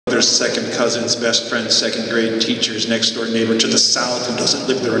brothers, second cousins, best friends, second grade teachers, next door neighbor to the south who doesn't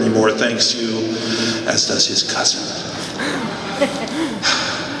live there anymore thanks you, as does his cousin.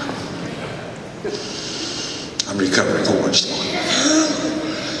 I'm recovering. Hold on just a moment.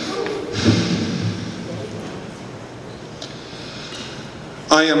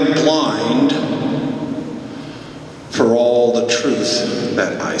 I am blind for all the truth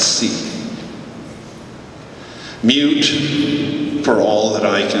that I see. Mute for all that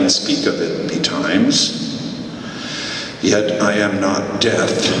I can speak of it betimes. Yet I am not deaf,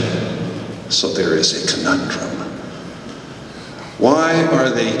 so there is a conundrum. Why are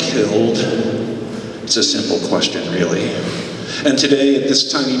they killed? It's a simple question, really. And today, at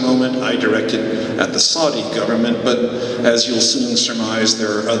this tiny moment, I direct it at the Saudi government, but as you'll soon surmise,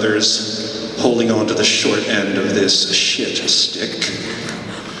 there are others holding on to the short end of this shit stick.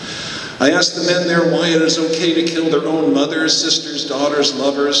 I asked the men there why it is okay to kill their own mothers, sisters, daughters,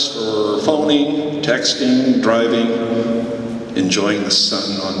 lovers for phoning, texting, driving, enjoying the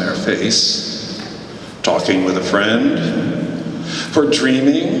sun on their face, talking with a friend, for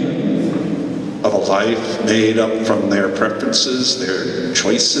dreaming of a life made up from their preferences, their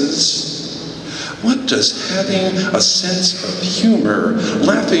choices. What does having a sense of humor,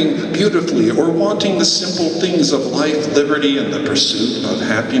 laughing beautifully, or wanting the simple things of life, liberty, and the pursuit of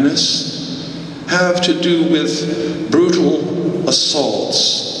happiness have to do with brutal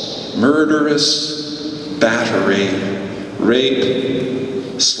assaults, murderous battery,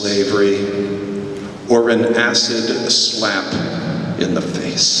 rape, slavery, or an acid slap in the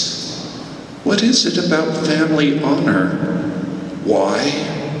face? What is it about family honor? Why,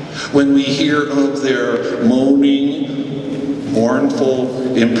 when we hear of their moaning,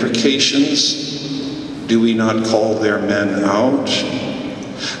 mournful imprecations, do we not call their men out?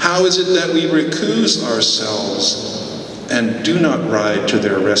 How is it that we recuse ourselves and do not ride to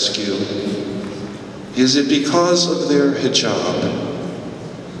their rescue? Is it because of their hijab?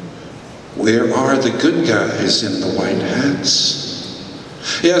 Where are the good guys in the white hats?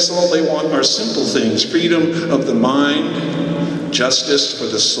 Yes, all they want are simple things: freedom of the mind, justice for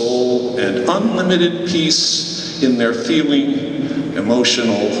the soul, and unlimited peace in their feeling,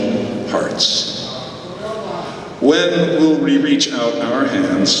 emotional hearts. When will we reach out our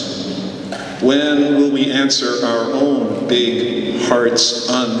hands? When will we answer our own big heart's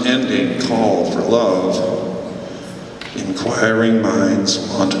unending call for love? Inquiring minds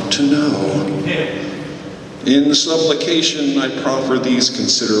want to know. In supplication, I proffer these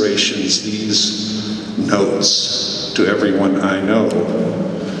considerations, these notes to everyone I know.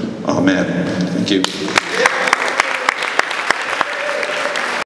 Amen. Thank you.